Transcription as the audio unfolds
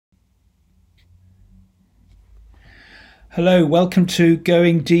Hello, welcome to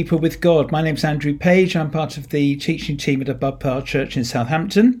Going Deeper with God. My name's Andrew Page. I'm part of the teaching team at Above Par Church in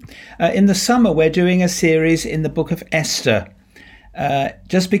Southampton. In the summer, we're doing a series in the book of Esther.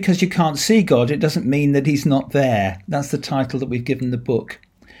 Just because you can't see God, it doesn't mean that he's not there. That's the title that we've given the book.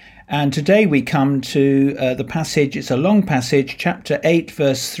 And today we come to the passage. It's a long passage, chapter 8,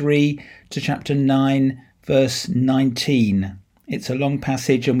 verse 3 to chapter 9, verse 19. It's a long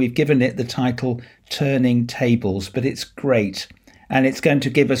passage and we've given it the title Turning Tables, but it's great. And it's going to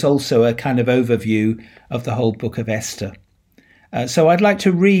give us also a kind of overview of the whole book of Esther. So I'd like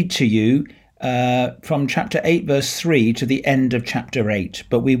to read to you from chapter 8, verse 3 to the end of chapter 8,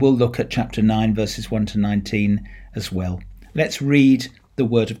 but we will look at chapter 9, verses 1 to 19 as well. Let's read the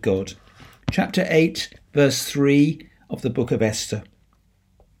word of God. Chapter 8, verse 3 of the book of Esther.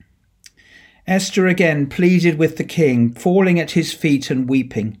 Esther again pleaded with the king, falling at his feet and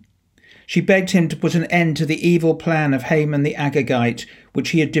weeping. She begged him to put an end to the evil plan of Haman the Agagite, which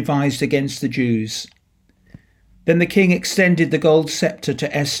he had devised against the Jews. Then the king extended the gold sceptre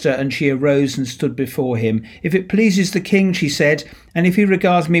to Esther, and she arose and stood before him. "If it pleases the king," she said, "and if he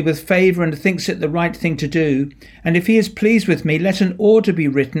regards me with favour and thinks it the right thing to do, and if he is pleased with me, let an order be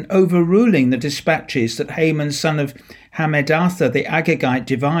written overruling the dispatches that Haman, son of Hammedatha the Agagite,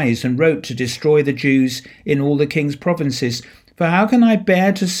 devised and wrote to destroy the Jews in all the king's provinces. For how can I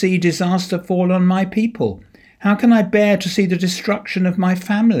bear to see disaster fall on my people? How can I bear to see the destruction of my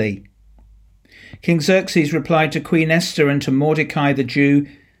family?" King Xerxes replied to Queen Esther and to Mordecai the Jew,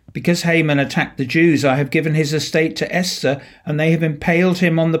 "Because Haman attacked the Jews, I have given his estate to Esther, and they have impaled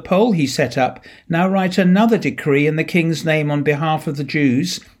him on the pole he set up. Now write another decree in the king's name on behalf of the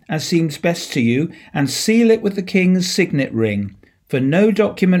Jews, as seems best to you, and seal it with the king's signet ring. For no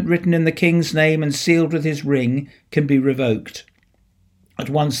document written in the king's name and sealed with his ring can be revoked." At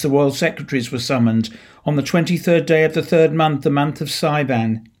once the royal secretaries were summoned on the 23rd day of the third month, the month of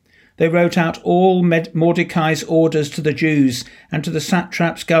Sivan. They wrote out all Mordecai's orders to the Jews and to the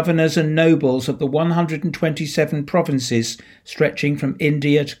satraps, governors and nobles of the 127 provinces stretching from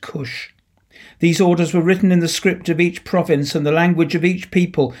India to Kush. These orders were written in the script of each province and the language of each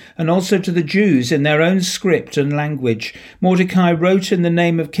people, and also to the Jews in their own script and language. Mordecai wrote in the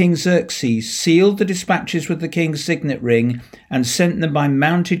name of King Xerxes, sealed the dispatches with the king's signet ring, and sent them by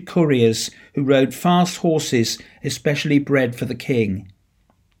mounted couriers who rode fast horses, especially bred for the king.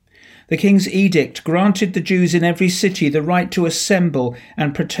 The king's edict granted the Jews in every city the right to assemble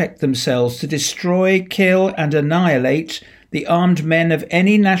and protect themselves, to destroy, kill, and annihilate the armed men of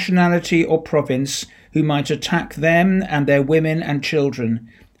any nationality or province who might attack them and their women and children,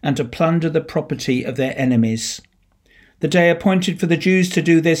 and to plunder the property of their enemies. The day appointed for the Jews to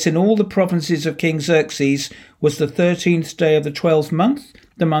do this in all the provinces of King Xerxes was the 13th day of the 12th month,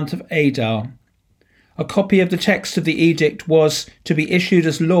 the month of Adar. A copy of the text of the edict was to be issued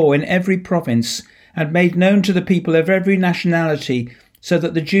as law in every province and made known to the people of every nationality, so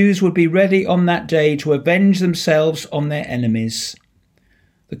that the Jews would be ready on that day to avenge themselves on their enemies.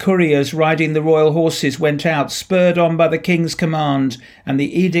 The couriers riding the royal horses went out, spurred on by the king's command, and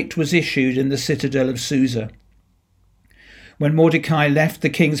the edict was issued in the citadel of Susa. When Mordecai left the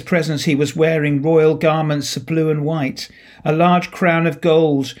king's presence, he was wearing royal garments of blue and white, a large crown of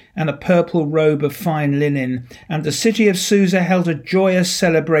gold, and a purple robe of fine linen. And the city of Susa held a joyous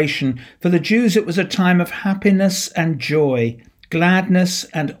celebration. For the Jews it was a time of happiness and joy, gladness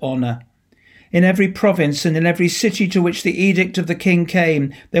and honour. In every province and in every city to which the edict of the king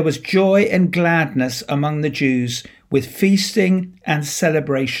came, there was joy and gladness among the Jews, with feasting and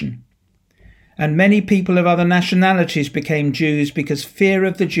celebration. And many people of other nationalities became Jews because fear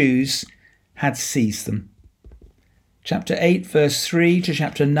of the Jews had seized them. Chapter 8, verse 3 to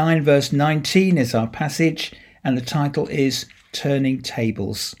chapter 9, verse 19 is our passage, and the title is Turning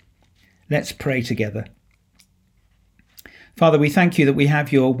Tables. Let's pray together. Father, we thank you that we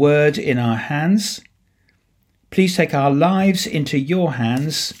have your word in our hands. Please take our lives into your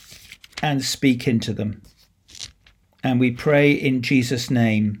hands and speak into them. And we pray in Jesus'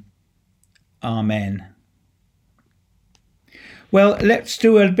 name. Amen. Well, let's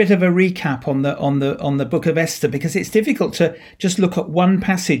do a bit of a recap on the book of Esther, because it's difficult to just look at one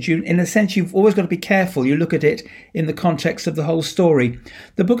passage. In a sense, you've always got to be careful. You look at it in the context of the whole story.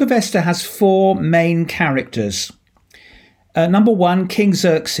 The book of Esther has four main characters. Number one, King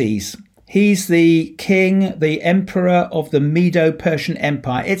Xerxes. He's the king, the emperor of the Medo-Persian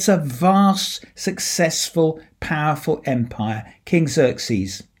Empire. It's a vast, successful, powerful empire. King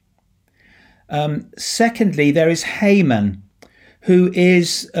Xerxes. Secondly, there is Haman, who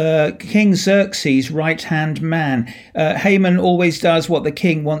is King Xerxes' right-hand man. Haman always does what the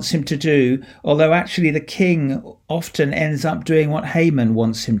king wants him to do, although actually the king often ends up doing what Haman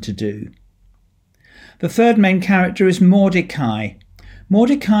wants him to do. The third main character is Mordecai.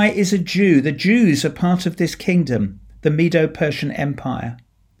 Mordecai is a Jew. The Jews are part of this kingdom, the Medo-Persian Empire.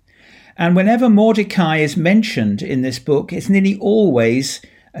 And whenever Mordecai is mentioned in this book, it's nearly always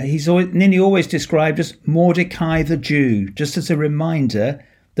described as Mordecai the Jew, just as a reminder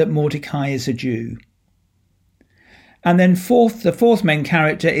that Mordecai is a Jew. And then the fourth main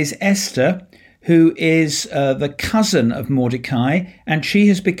character is Esther, who is the cousin of Mordecai, and she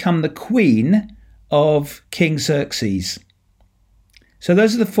has become the queen of King Xerxes. So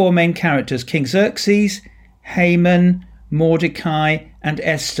those are the four main characters: King Xerxes, Haman, Mordecai, and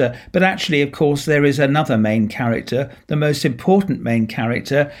Esther. But actually, of course, there is another main character, the most important main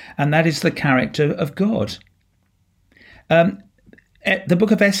character, and that is the character of God. The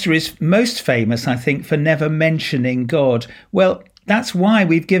book of Esther is most famous, I think, for never mentioning God. Well, that's why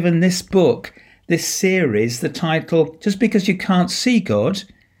we've given this book, this series, the title, Just Because You Can't See God,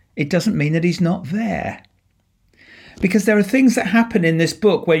 it doesn't mean that he's not there. Because there are things that happen in this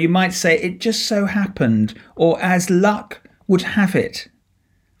book where you might say, it just so happened, or as luck would have it.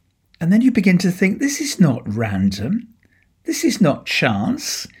 And then you begin to think, this is not random. This is not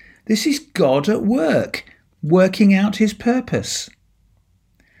chance. This is God at work, working out his purpose.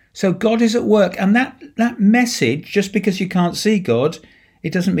 So God is at work. And that message, just because you can't see God,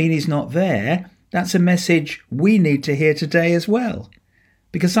 it doesn't mean he's not there. That's a message we need to hear today as well.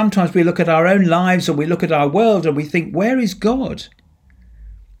 Because sometimes we look at our own lives or we look at our world and we think, where is God?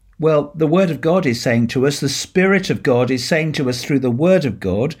 Well, the Word of God is saying to us, the Spirit of God is saying to us through the Word of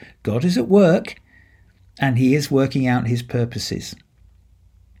God, God is at work and he is working out his purposes.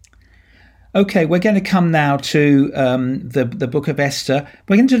 Okay, we're going to come now to the book of Esther.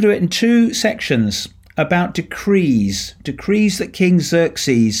 We're going to do it in two sections about decrees that King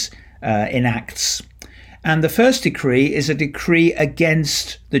Xerxes enacts. And the first decree is a decree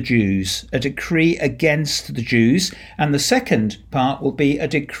against the Jews, And the second part will be a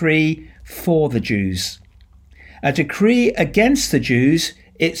decree for the Jews. A decree against the Jews,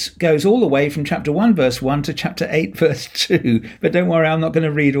 it goes all the way from chapter 1, verse 1 to chapter 8, verse 2. But don't worry, I'm not going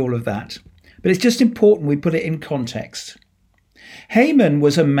to read all of that. But it's just important we put it in context. Haman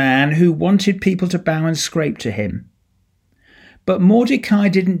was a man who wanted people to bow and scrape to him. But Mordecai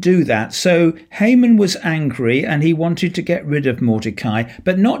didn't do that, so Haman was angry and he wanted to get rid of Mordecai.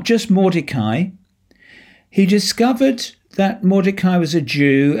 But not just Mordecai. He discovered that Mordecai was a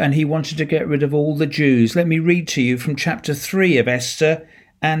Jew and he wanted to get rid of all the Jews. Let me read to you from chapter 3 of Esther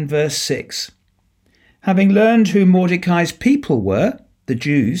and verse 6. Having learned who Mordecai's people were, the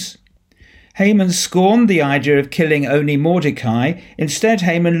Jews, Haman scorned the idea of killing only Mordecai. Instead,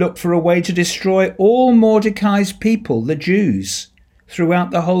 Haman looked for a way to destroy all Mordecai's people, the Jews,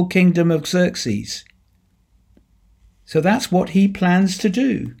 throughout the whole kingdom of Xerxes. So that's what he plans to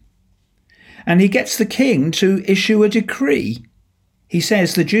do. And he gets the king to issue a decree. He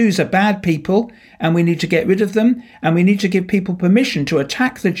says the Jews are bad people and we need to get rid of them, and we need to give people permission to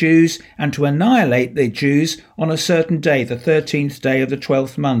attack the Jews and to annihilate the Jews on a certain day, the 13th day of the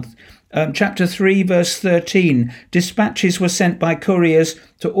 12th month. Chapter 3, verse 13, dispatches were sent by couriers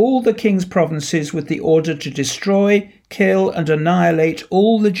to all the king's provinces with the order to destroy, kill and annihilate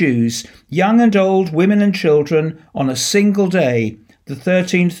all the Jews, young and old, women and children, on a single day, the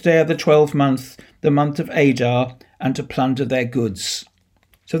 13th day of the 12th month, the month of Adar, and to plunder their goods.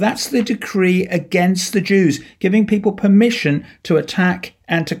 So that's the decree against the Jews, giving people permission to attack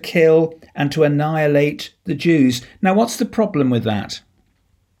and to kill and to annihilate the Jews. Now, what's the problem with that?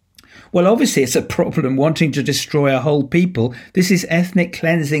 Well, obviously it's a problem wanting to destroy a whole people. This is ethnic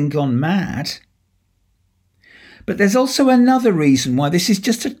cleansing gone mad. But there's also another reason why this is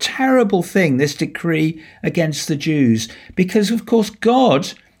just a terrible thing, this decree against the Jews. Because, of course,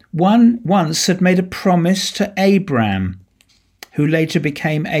 God once had made a promise to Abraham, who later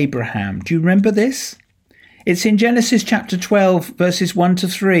became Abraham. Do you remember this? It's in Genesis chapter 12, verses 1 to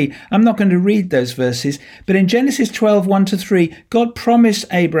 3. I'm not going to read those verses, but in Genesis 12, 1 to 3, God promised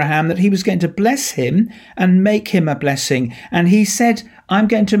Abraham that he was going to bless him and make him a blessing. And he said, I'm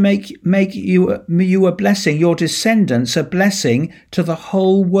going to make you a blessing, your descendants a blessing to the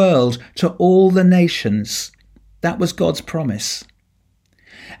whole world, to all the nations. That was God's promise.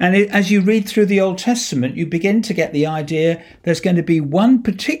 And as you read through the Old Testament, you begin to get the idea there's going to be one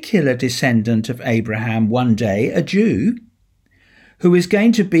particular descendant of Abraham one day, a Jew, who is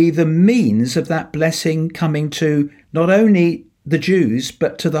going to be the means of that blessing coming to not only the Jews,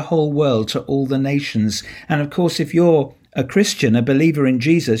 but to the whole world, to all the nations. And of course, if you're a Christian, a believer in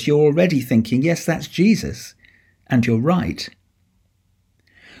Jesus, you're already thinking, yes, that's Jesus. And you're right.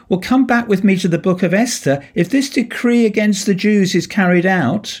 Well, come back with me to the book of Esther. If this decree against the Jews is carried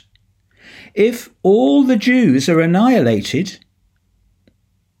out, if all the Jews are annihilated,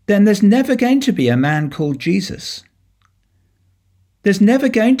 then there's never going to be a man called Jesus. There's never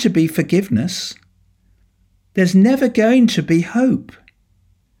going to be forgiveness. There's never going to be hope.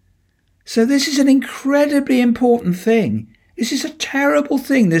 So this is an incredibly important thing. This is a terrible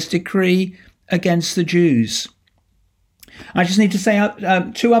thing, this decree against the Jews. I just need to say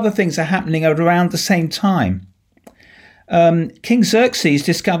two other things are happening at around the same time. King Xerxes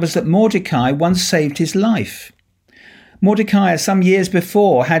discovers that Mordecai once saved his life. Mordecai, some years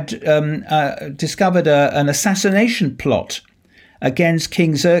before, had discovered an assassination plot against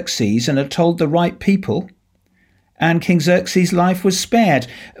King Xerxes and had told the right people, and King Xerxes' life was spared.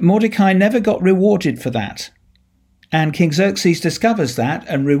 Mordecai never got rewarded for that. And King Xerxes discovers that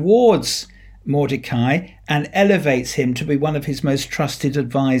and rewards Mordecai and elevates him to be one of his most trusted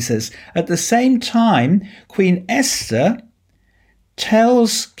advisors. At the same time, Queen Esther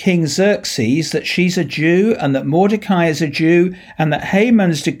tells King Xerxes that she's a Jew and that Mordecai is a Jew, and that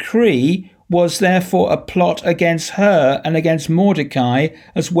Haman's decree was therefore a plot against her and against Mordecai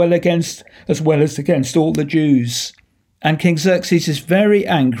as well as against all the Jews. And King Xerxes is very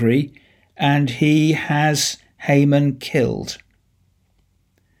angry, and he has Haman killed.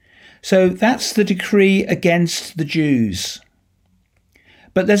 So that's the decree against the Jews.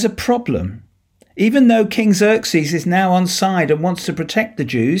 But there's a problem. Even though King Xerxes is now on side and wants to protect the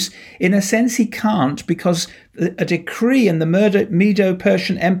Jews, in a sense he can't, because a decree in the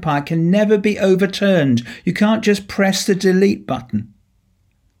Medo-Persian Empire can never be overturned. You can't just press the delete button.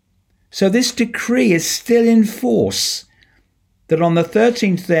 So this decree is still in force, that on the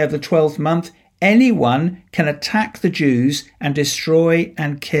 13th day of the 12th month, anyone can attack the Jews and destroy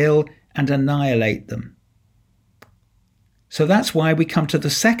and kill and annihilate them. So that's why we come to the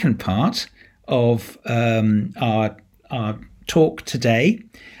second part of our talk today.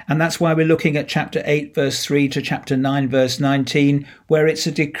 And that's why we're looking at chapter 8, verse 3 to chapter 9, verse 19, where it's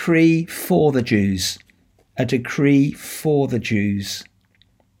a decree for the Jews. A decree for the Jews.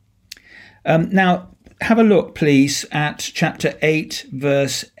 Now, have a look, please, at chapter 8,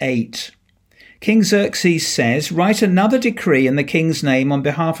 verse 8. King Xerxes says, "Write another decree in the king's name on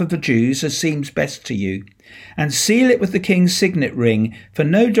behalf of the Jews as seems best to you, and seal it with the king's signet ring, for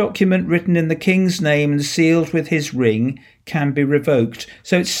no document written in the king's name and sealed with his ring can be revoked."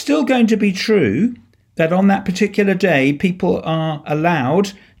 So it's still going to be true that on that particular day, people are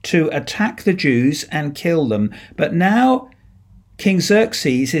allowed to attack the Jews and kill them. But now King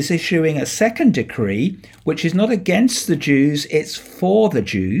Xerxes is issuing a second decree, which is not against the Jews, it's for the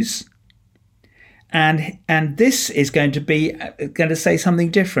Jews. And this is going to say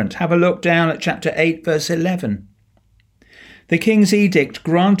something different. Have a look down at chapter 8, verse 11. The king's edict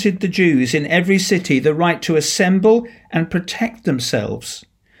granted the Jews in every city the right to assemble and protect themselves,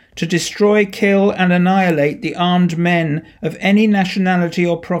 to destroy, kill, and annihilate the armed men of any nationality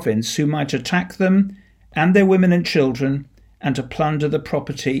or province who might attack them and their women and children, and to plunder the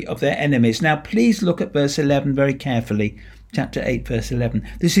property of their enemies. Now, please look at verse 11 very carefully. Chapter 8, verse 11.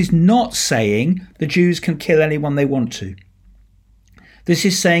 This is not saying the Jews can kill anyone they want to. This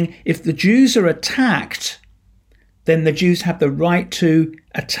is saying if the Jews are attacked, then the Jews have the right to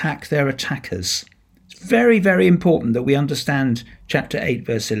attack their attackers. It's very, very important that we understand chapter 8,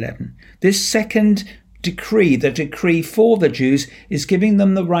 verse 11. This second decree, the decree for the Jews, is giving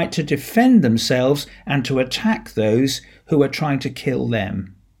them the right to defend themselves and to attack those who are trying to kill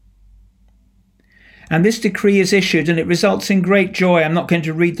them. And this decree is issued and it results in great joy. I'm not going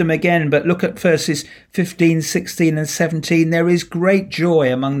to read them again, but look at verses 15, 16 and 17. There is great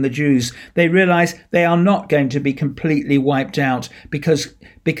joy among the Jews. They realize they are not going to be completely wiped out because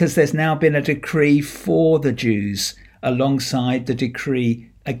there's now been a decree for the Jews alongside the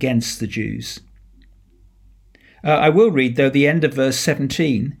decree against the Jews. I will read, though, the end of verse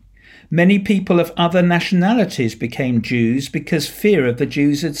 17. Many people of other nationalities became Jews because fear of the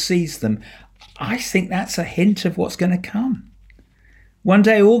Jews had seized them. I think that's a hint of what's going to come. One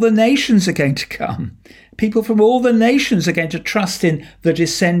day all the nations are going to come. People from all the nations are going to trust in the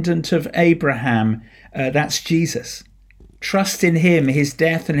descendant of Abraham. That's Jesus. Trust in him, his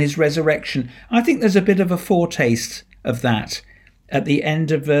death and his resurrection. I think there's a bit of a foretaste of that at the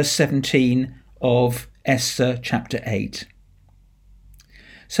end of verse 17 of Esther chapter 8.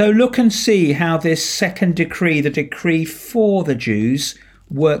 So look and see how this second decree, the decree for the Jews,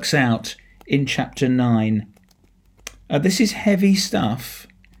 works out in chapter 9. This is heavy stuff.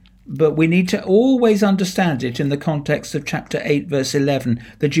 But we need to always understand it in the context of chapter 8, verse 11.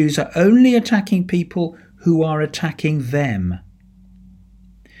 The Jews are only attacking people who are attacking them.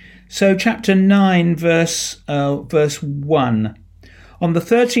 So chapter 9, verse 1. On the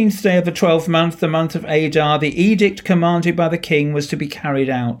 13th day of the 12th month, the month of Adar, the edict commanded by the king was to be carried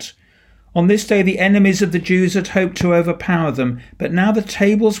out. On this day the enemies of the Jews had hoped to overpower them, but now the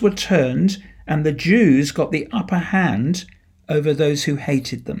tables were turned and the Jews got the upper hand over those who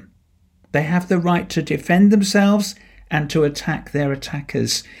hated them. They have the right to defend themselves and to attack their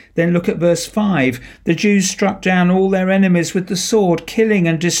attackers. Then look at verse 5. The Jews struck down all their enemies with the sword, killing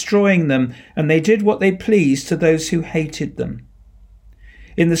and destroying them, and they did what they pleased to those who hated them.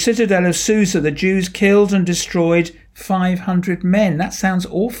 In the citadel of Susa, the Jews killed and destroyed 500 men. That sounds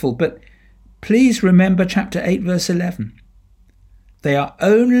awful, but please remember chapter 8, verse 11. They are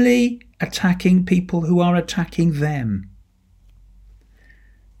only attacking people who are attacking them.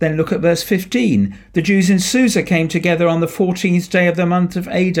 Then look at verse 15. The Jews in Susa came together on the 14th day of the month of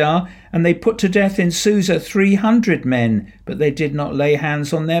Adar, and they put to death in Susa 300 men, but they did not lay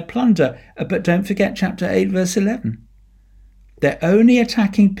hands on their plunder. But don't forget chapter 8, verse 11. They're only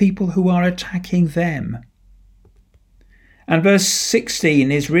attacking people who are attacking them. And verse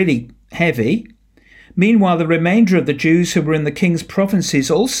 16 is really heavy. Meanwhile, the remainder of the Jews who were in the king's provinces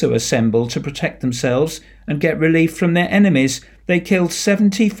also assembled to protect themselves and get relief from their enemies. They killed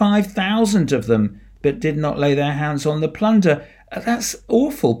 75,000 of them, but did not lay their hands on the plunder. That's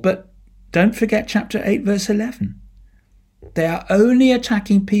awful, but don't forget chapter 8, verse 11. They are only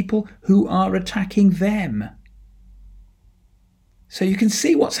attacking people who are attacking them. So you can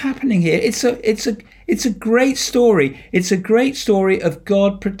see what's happening here. It's a great story. It's a great story of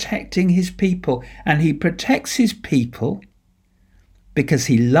God protecting his people. And he protects his people because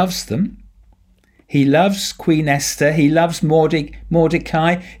he loves them. He loves Queen Esther. He loves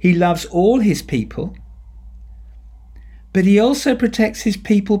Mordecai. He loves all his people. But he also protects his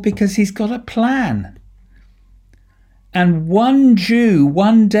people because he's got a plan. And one Jew,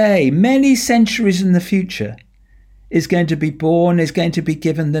 one day, many centuries in the future, is going to be born, is going to be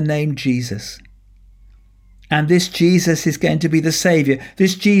given the name Jesus. And this Jesus is going to be the Saviour.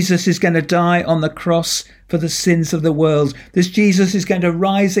 This Jesus is going to die on the cross for the sins of the world. This Jesus is going to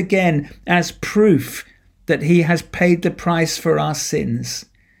rise again as proof that he has paid the price for our sins.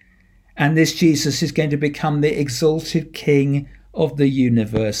 And this Jesus is going to become the exalted King of the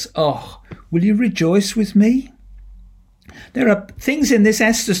universe. Oh, will you rejoice with me? There are things in this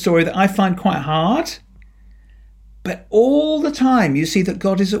Esther story that I find quite hard. But all the time you see that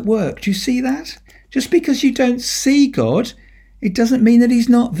God is at work. Do you see that? Just because you don't see God, it doesn't mean that he's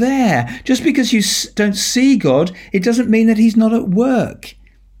not there. Just because you don't see God, it doesn't mean that he's not at work.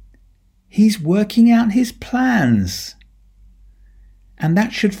 He's working out his plans. And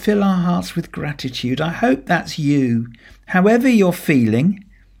that should fill our hearts with gratitude. I hope that's you. However you're feeling,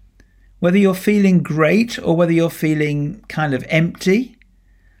 whether you're feeling great or whether you're feeling kind of empty,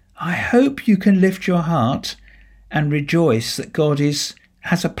 I hope you can lift your heart and rejoice that God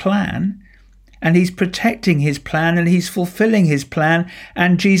has a plan, and he's protecting his plan, and he's fulfilling his plan.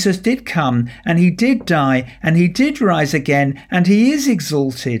 And Jesus did come, and he did die, and he did rise again, and he is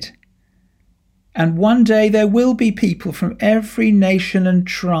exalted. And one day there will be people from every nation and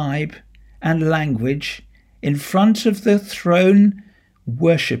tribe and language in front of the throne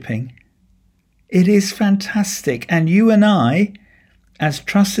worshipping. It is fantastic. And you and I, as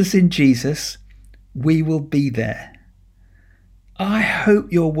trusters in Jesus, we will be there. I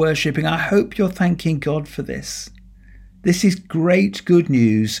hope you're worshipping. I hope you're thanking God for this. This is great good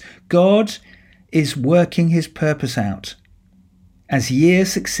news. God is working his purpose out as year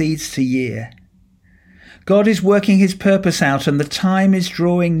succeeds to year. God is working his purpose out, and the time is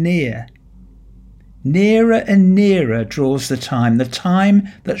drawing near. Nearer and nearer draws the time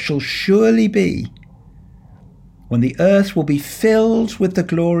that shall surely be when the earth will be filled with the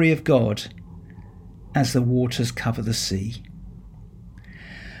glory of God as the waters cover the sea.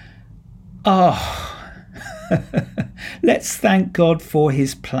 Oh, let's thank God for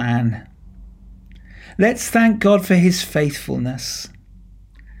his plan. Let's thank God for his faithfulness.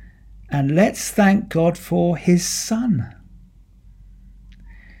 And let's thank God for his Son.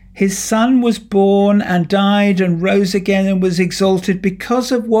 His Son was born and died and rose again and was exalted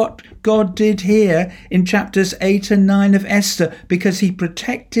because of what God did here in chapters 8 and 9 of Esther, because he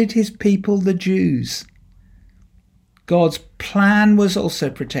protected his people, the Jews. God's plan was also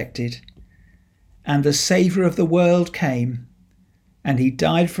protected, and the Saviour of the world came, and he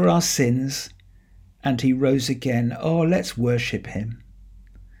died for our sins, and he rose again. Oh, let's worship him.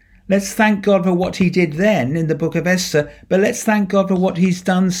 Let's thank God for what he did then in the book of Esther, but let's thank God for what he's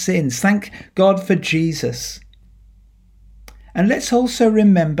done since. Thank God for Jesus. And let's also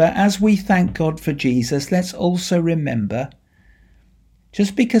remember, as we thank God for Jesus, let's also remember,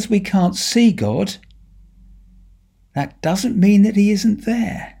 just because we can't see God, that doesn't mean that he isn't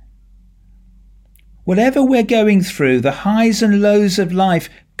there. Whatever we're going through, the highs and lows of life,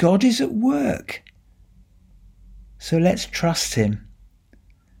 God is at work. So let's trust him.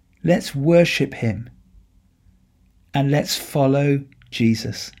 Let's worship him. And let's follow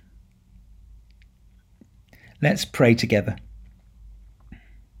Jesus. Let's pray together.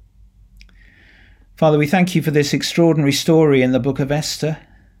 Father, we thank you for this extraordinary story in the book of Esther.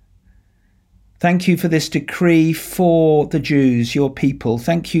 Thank you for this decree for the Jews, your people.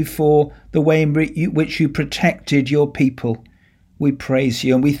 Thank you for the way in which you protected your people. We praise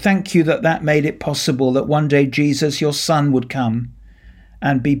you, and we thank you that that made it possible that one day Jesus, your son, would come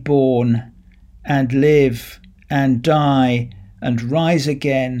and be born and live and die and rise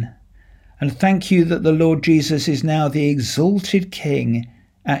again. And thank you that the Lord Jesus is now the exalted King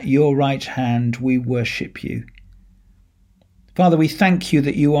at your right hand. We worship you. Father, we thank you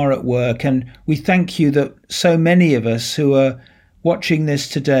that you are at work, and we thank you that so many of us who are watching this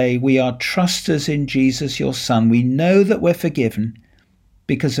today, we are trusters in Jesus, your Son. We know that we're forgiven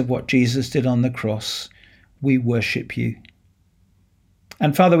because of what Jesus did on the cross. We worship you.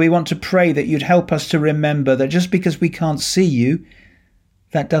 And Father, we want to pray that you'd help us to remember that just because we can't see you,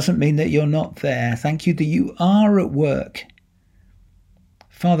 that doesn't mean that you're not there. Thank you that you are at work.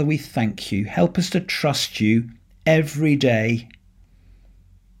 Father, we thank you. Help us to trust you every day.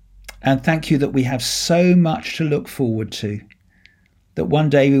 And thank you that we have so much to look forward to, that one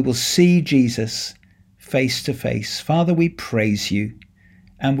day we will see Jesus face to face. Father, we praise you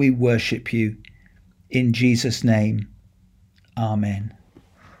and we worship you in Jesus' name. Amen.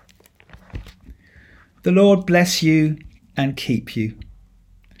 The Lord bless you and keep you.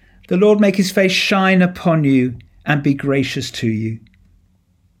 The Lord make his face shine upon you and be gracious to you.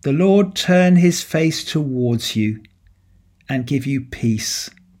 The Lord turn his face towards you and give you peace.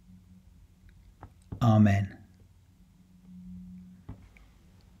 Amen.